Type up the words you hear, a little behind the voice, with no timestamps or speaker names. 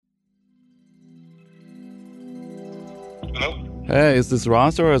Hello? Hey, is this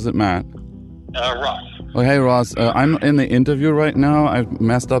Ross or is it Matt? Ross. Oh, hey, Ross. I'm in the interview right now. I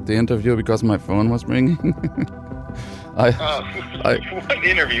messed up the interview because my phone was ringing. What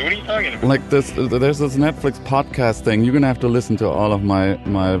interview? What are you talking about? Like there's this Netflix podcast thing. You're gonna have to listen to all of my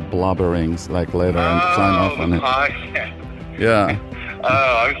blubberings like later and sign off on it. Podcast. Yeah.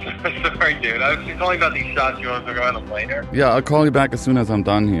 I'm so sorry, dude. I was just calling about these shots you want to go on them later. Yeah, I'll call you back as soon as I'm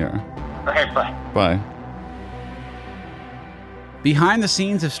done here. All right, bye. Bye. Behind the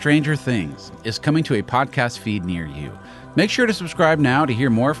Scenes of Stranger Things is coming to a podcast feed near you. Make sure to subscribe now to hear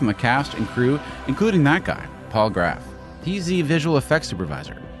more from the cast and crew, including that guy, Paul Graff. He's the visual effects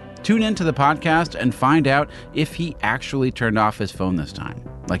supervisor. Tune into the podcast and find out if he actually turned off his phone this time,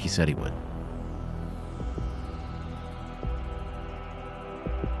 like he said he would.